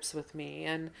those trips with me,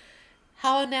 and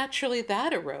how naturally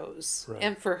that arose. Right.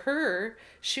 And for her,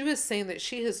 she was saying that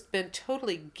she has been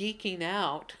totally geeking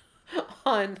out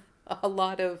on a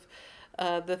lot of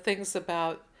the things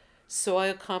about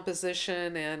soil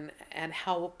composition and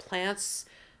how plants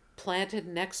planted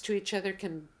next to each other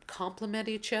can complement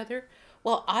each other.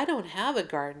 Well, I don't have a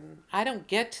garden. I don't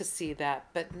get to see that.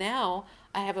 But now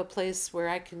I have a place where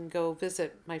I can go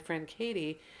visit my friend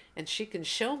Katie, and she can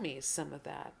show me some of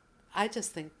that. I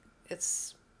just think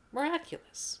it's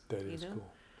miraculous. That is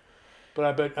cool. But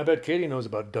I bet Katie knows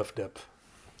about duff depth.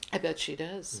 I bet she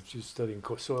does. She's studying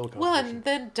soil composition. Well, and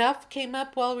then Duff came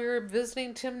up while we were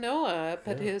visiting Tim Noah up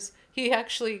at his. He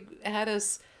actually had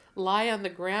us lie on the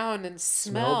ground and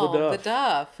smell the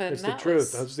duff. And it's the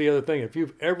truth. That's the other thing. If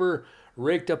you've ever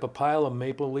raked up a pile of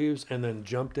maple leaves and then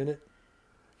jumped in it,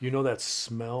 you know that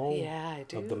smell I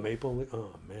do. of the maple leaf?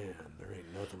 Oh, man, there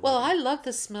ain't nothing Well, like I love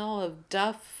the smell of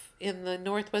duff in the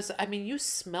Northwest. I mean, you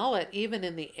smell it even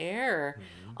in the air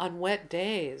on wet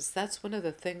days. That's one of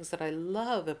the things that I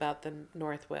love about the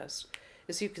Northwest,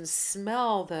 is you can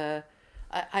smell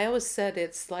I always said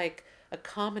it's like a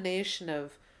combination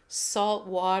of salt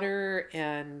water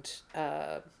and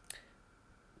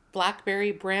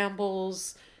blackberry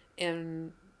brambles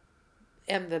and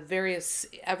the various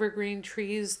evergreen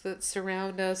trees that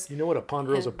surround us. You know what a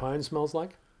ponderosa pine smells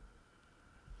like?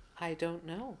 I don't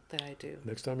know that I do.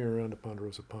 Next time you're around a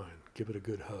ponderosa pine, give it a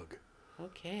good hug.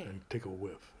 Okay. And take a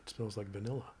whiff. It smells like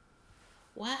vanilla.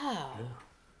 Wow. Yeah.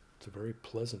 It's a very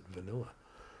pleasant vanilla.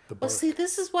 Well, see,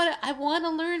 this is what I want to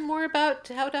learn more about,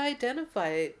 how to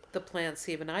identify the plants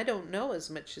even. I don't know as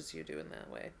much as you do in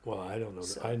that way. Well, I don't know.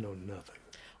 I know nothing.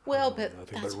 Well, but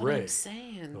that's what I'm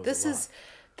saying. This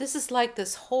is like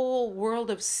this whole world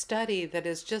of study that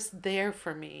is just there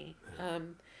for me. Yeah.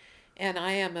 And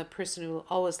I am a person who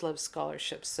always loves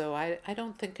scholarship, so I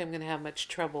don't think I'm going to have much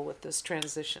trouble with this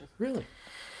transition. Really?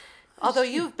 Although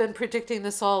you've been predicting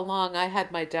this all along, I had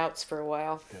my doubts for a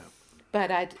while. Yeah. But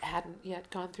I hadn't yet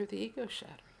gone through the ego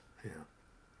shattering. Yeah.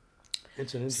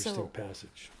 It's an interesting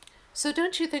passage. So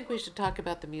don't you think we should talk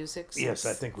about the music? Yes,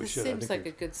 I think we should. Seems like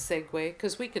a good segue,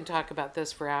 because we can talk about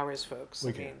this for hours, folks.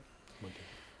 We can.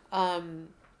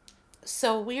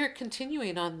 So we are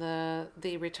continuing on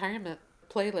the retirement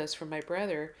playlist from my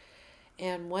brother,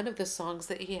 and one of the songs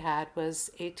that he had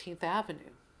was 18th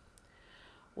Avenue,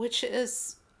 which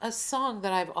is a song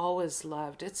that I've always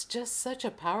loved. It's just such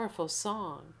a powerful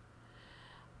song.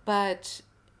 But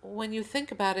when you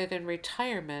think about it in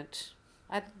retirement,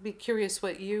 I'd be curious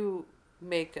what you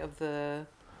make of the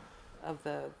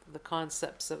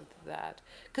concepts of that,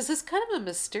 because it's kind of a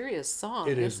mysterious song,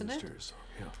 isn't it? It is a mysterious song,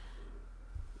 yeah.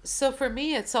 So for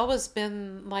me, it's always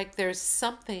been like there's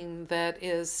something that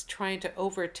is trying to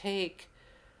overtake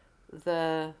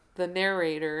the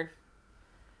narrator,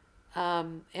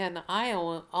 and I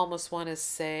almost want to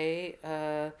say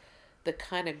the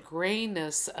kind of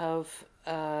grayness of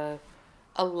a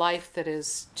life that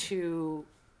is too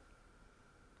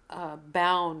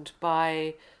bound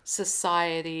by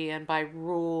society and by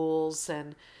rules,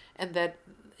 and that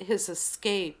his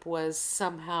escape was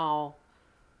somehow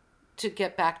to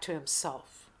get back to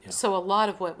himself. Yeah. So a lot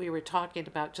of what we were talking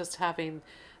about, just having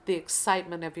the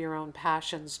excitement of your own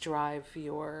passions drive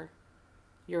your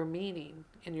meaning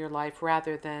in your life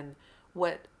rather than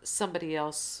what somebody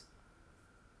else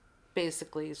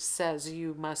basically says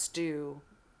you must do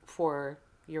for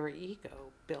your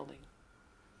ego building.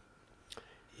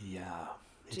 Yeah.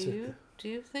 Do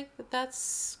you think that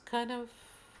that's kind of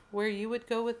where you would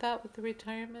go with that with the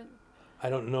retirement? I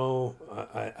don't know.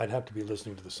 I'd have to be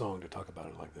listening to the song to talk about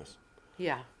it like this.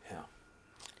 Yeah. Yeah.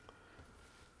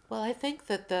 Well, I think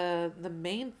that the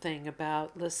main thing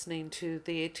about listening to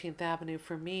the 18th Avenue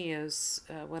for me is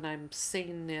when I'm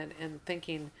singing it and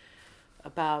thinking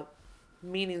about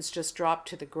meanings just dropped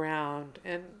to the ground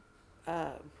and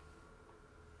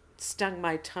stung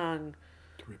my tongue.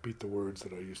 To repeat the words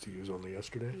that I used to use only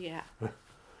yesterday. Yeah.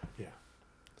 Yeah.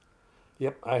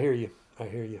 Yep, I hear you. I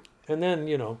hear you. And then,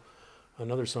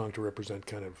 another song to represent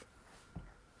kind of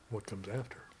what comes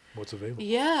after, what's available.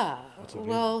 Yeah. What's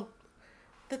available. Well,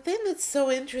 the thing that's so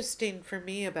interesting for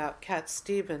me about Cat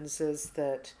Stevens is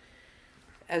that,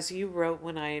 as you wrote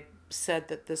when I said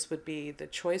that this would be the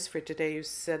choice for today, you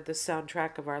said the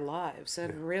soundtrack of our lives.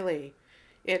 And really,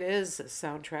 it is a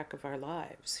soundtrack of our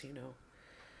lives,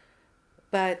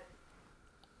 But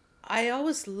I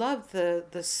always loved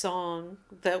the song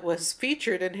that was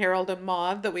featured in Harold and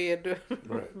Maude that we had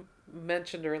Right.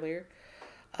 mentioned earlier.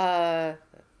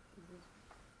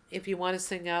 If you want to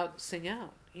sing out,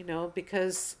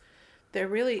 because there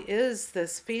really is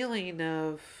this feeling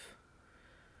of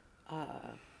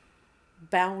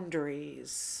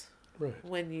boundaries Right.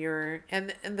 when you're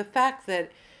and the fact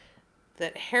that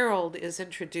Harold is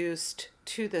introduced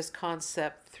to this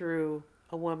concept through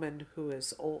a woman who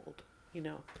is old,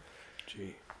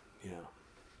 Gee, yeah.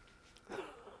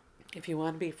 If you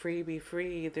want to be free, be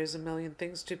free. There's a million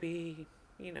things to be,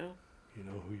 You know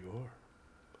who you are.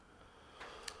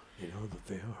 You know that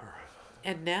they are.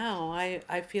 And now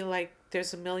I feel like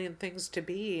there's a million things to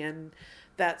be, and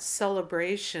that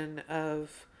celebration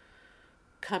of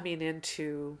coming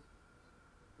into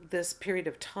this period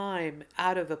of time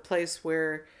out of a place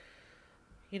where,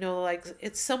 like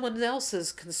it's someone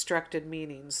else's constructed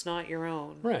meanings, not your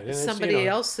own. Right. And Somebody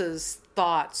else's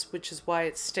thoughts, which is why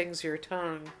it stings your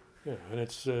tongue. Yeah, and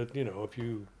it's, if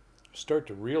you start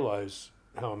to realize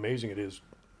how amazing it is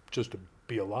just to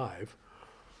be alive,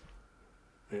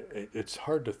 it's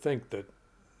hard to think that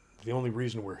the only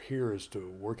reason we're here is to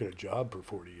work at a job for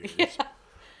 40 years.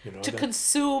 Yeah. To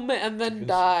consume and then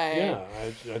die.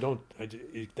 Yeah,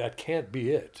 that can't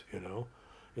be it,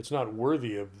 It's not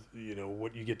worthy of,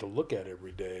 what you get to look at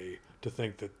every day to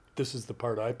think that this is the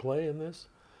part I play in this.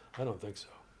 I don't think so.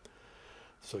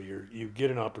 So you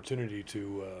get an opportunity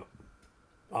to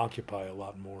occupy a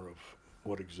lot more of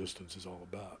what existence is all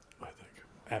about, I think,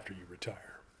 after you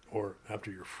retire or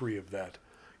after you're free of that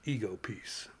ego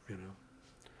piece,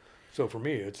 So for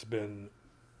me,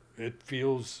 it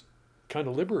feels kind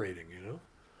of liberating,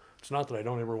 It's not that I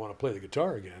don't ever want to play the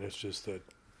guitar again. It's just that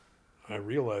I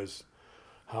realize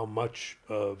how much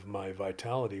of my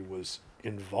vitality was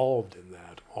involved in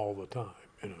that all the time,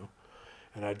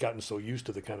 And I'd gotten so used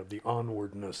to the kind of the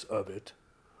onwardness of it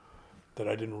that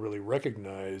I didn't really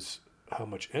recognize how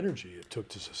much energy it took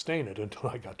to sustain it until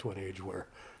I got to an age where,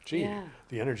 the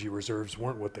energy reserves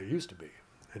weren't what they used to be.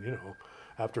 And,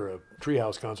 after a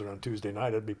Treehouse concert on Tuesday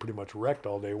night, I'd be pretty much wrecked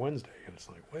all day Wednesday. And it's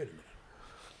like, wait a minute.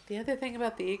 The other thing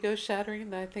about the ego shattering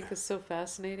that I think is so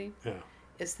fascinating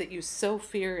is that you so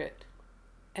fear it,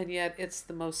 and yet it's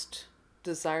the most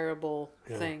desirable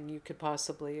thing you could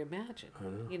possibly imagine.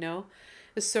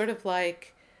 It's sort of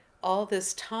like all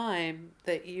this time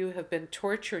that you have been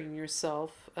torturing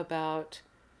yourself about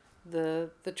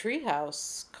the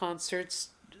Treehouse concerts,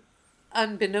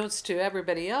 unbeknownst to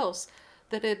everybody else,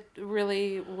 that it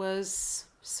really was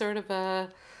sort of a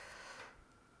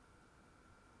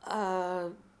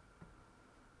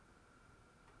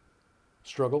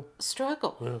struggle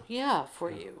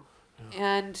for you.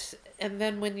 And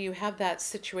then when you have that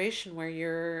situation where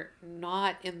you're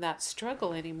not in that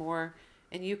struggle anymore,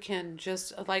 and you can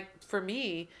just, like for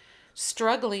me,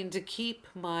 struggling to keep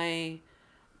my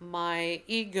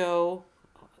ego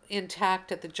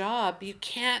intact at the job, you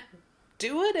can't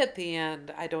do it at the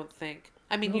end, I don't think.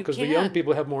 I mean, you can. Because the young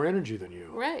people have more energy than you.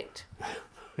 Right.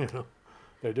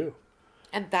 They do.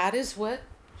 And that is what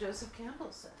Joseph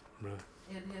Campbell said. Right.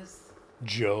 In his...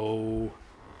 Joe.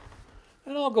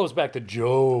 It all goes back to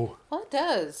Joe. Well, it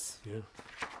does. Yeah.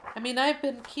 I mean, I've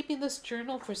been keeping this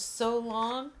journal for so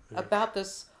long about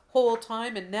this whole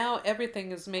time, and now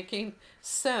everything is making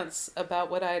sense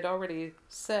about what I had already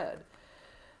said.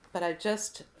 But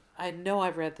I know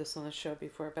I've read this on the show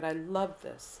before, but I love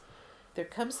this. There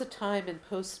comes a time in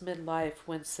post-midlife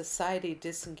when society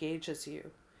disengages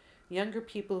you. Younger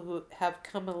people who have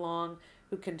come along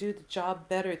who can do the job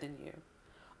better than you.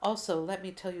 Also, let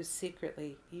me tell you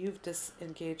secretly, you've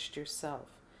disengaged yourself.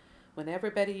 When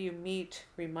everybody you meet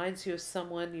reminds you of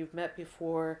someone you've met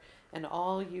before, and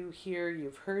all you hear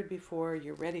you've heard before,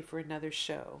 you're ready for another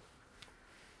show.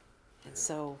 And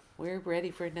so, we're ready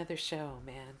for another show,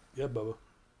 man. Yeah, Bubba.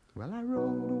 Well, I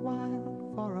rode a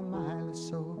while for a mile or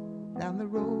so down the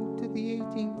road to the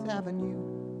 18th Avenue.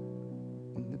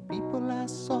 And the people I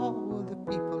saw were the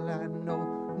people I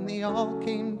know, and they all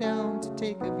came down to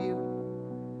take a view.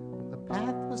 The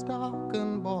path was dark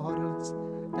and borderless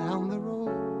down the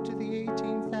road to the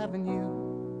 18th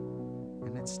Avenue.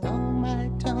 And it stung my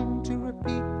tongue to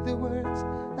repeat the words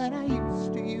that I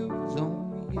used to use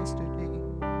only yesterday.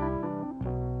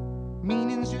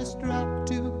 Meanings just dropped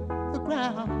to the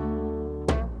ground.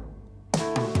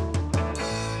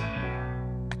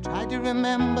 I tried to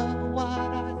remember what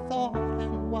I thought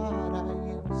and what I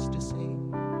used to say.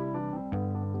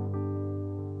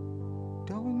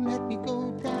 Don't let me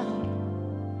go down.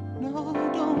 No,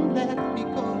 don't let me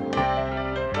go.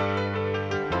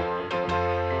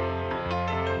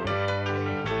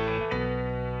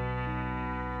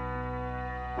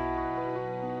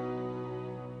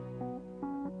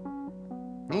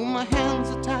 My hands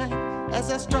are tied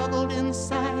as I struggled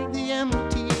inside the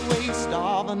empty waste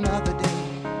of another day.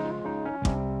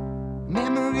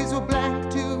 Memories were blank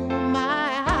to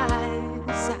my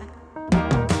eyes.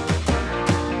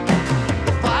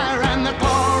 The fire and the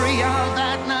glory of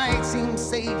that night seemed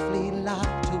safely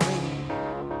locked away.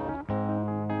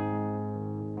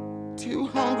 Too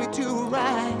hungry to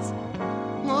rise,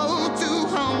 oh, too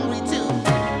hungry to.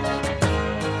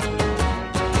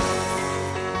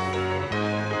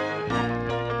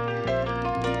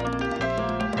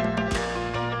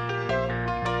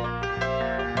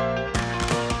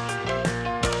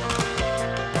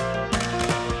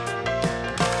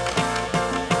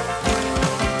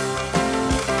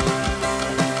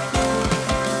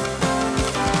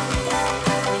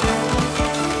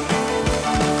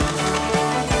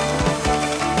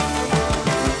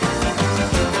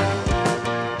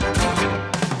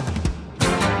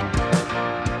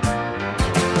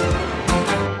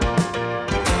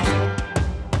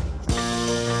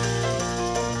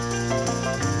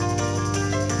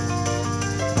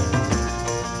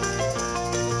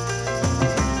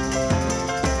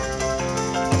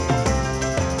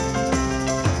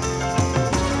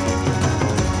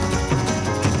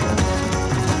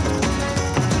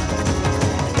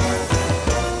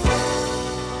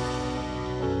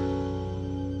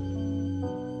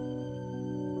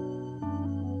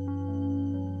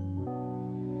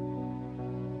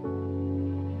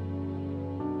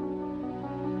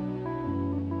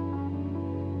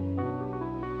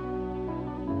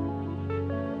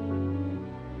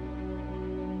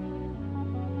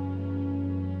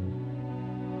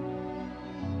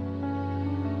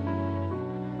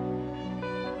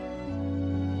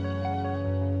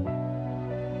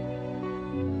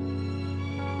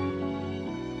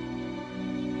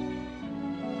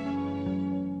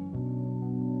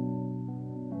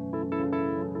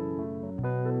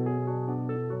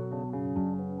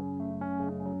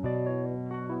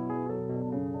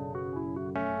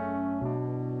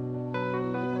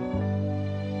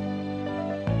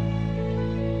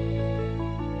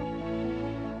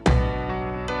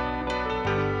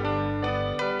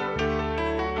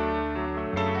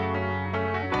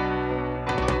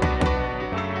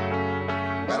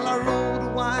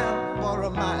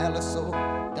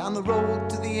 Down the road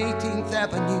to the 18th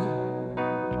Avenue.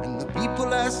 And the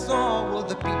people I saw were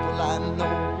the people I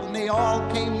know, and they all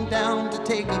came down to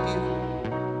take a view.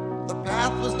 The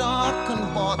path was dark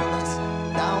and borderless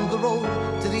down the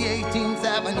road to the 18th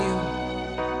Avenue.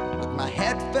 But my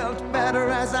head felt better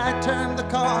as I turned the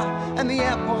car, and the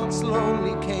airport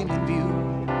slowly came in view.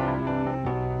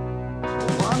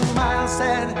 1 mile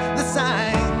said the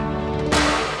sign.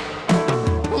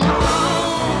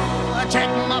 I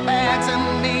checked my bags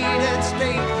and made it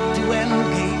straight to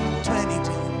Endgate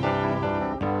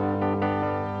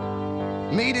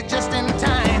 22. Made it just in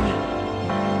time.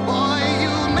 Boy, you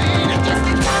made it just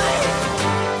in time.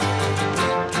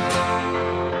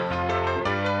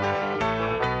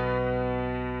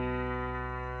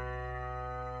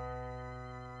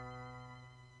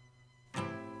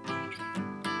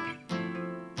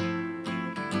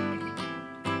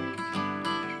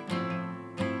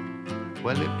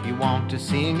 Well, if you want to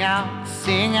sing out,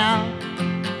 sing out.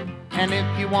 And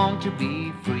if you want to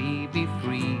be free, be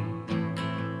free.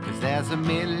 'Cause there's a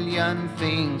million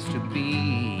things to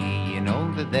be, you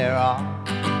know that there are.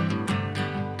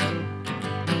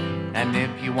 And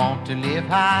if you want to live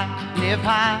high, live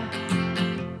high.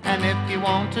 And if you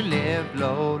want to live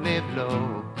low, live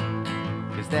low.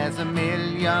 'Cause there's a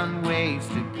million ways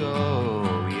to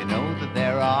go, you know that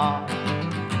there are.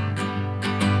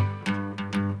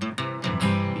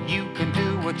 You can do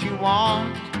what you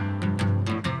want,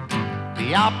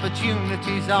 the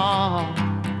opportunity's on.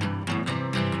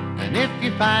 And if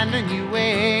you find a new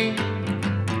way,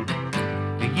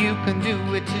 you can do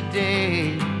it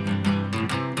today.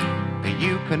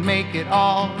 You can make it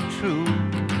all true,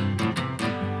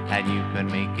 and you can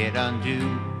make it undo.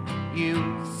 You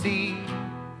see,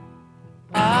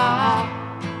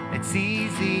 it's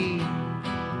easy.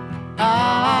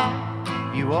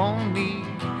 You only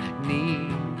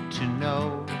need to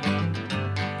know.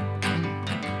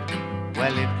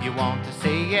 Well, if you want to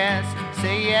say yes,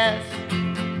 say yes.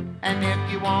 And if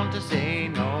you want to say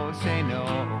no, say no.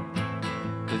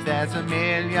 'Cause there's a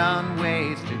million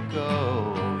ways to go,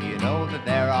 you know that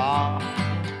there are.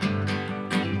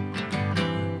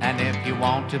 And if you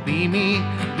want to be me,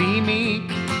 be me.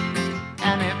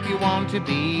 And if you want to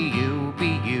be you,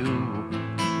 be you.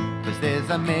 'Cause there's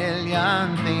a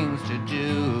million things to do,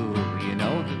 you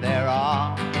know that there are.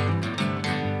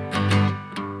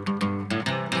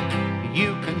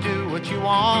 You can do what you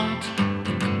want,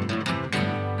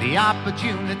 the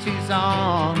opportunity's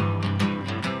on.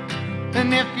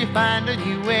 And if you find a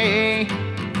new way,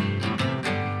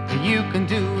 you can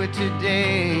do it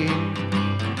today.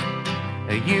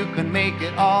 You can make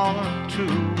it all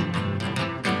true,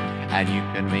 and you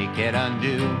can make it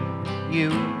undo. You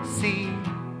see,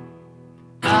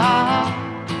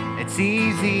 it's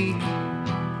easy.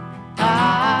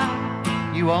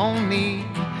 You only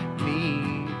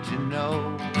need to know.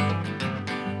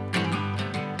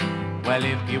 Well,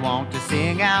 if you want to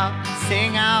sing out,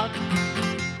 sing out.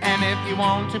 And if you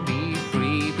want to be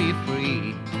free, be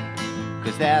free.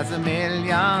 'Cause there's a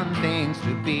million things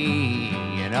to be,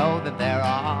 you know that there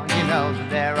are, you know that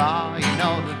there are, you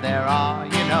know that there are,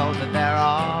 you know that there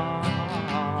are,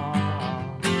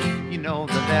 you know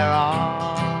that there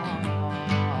are.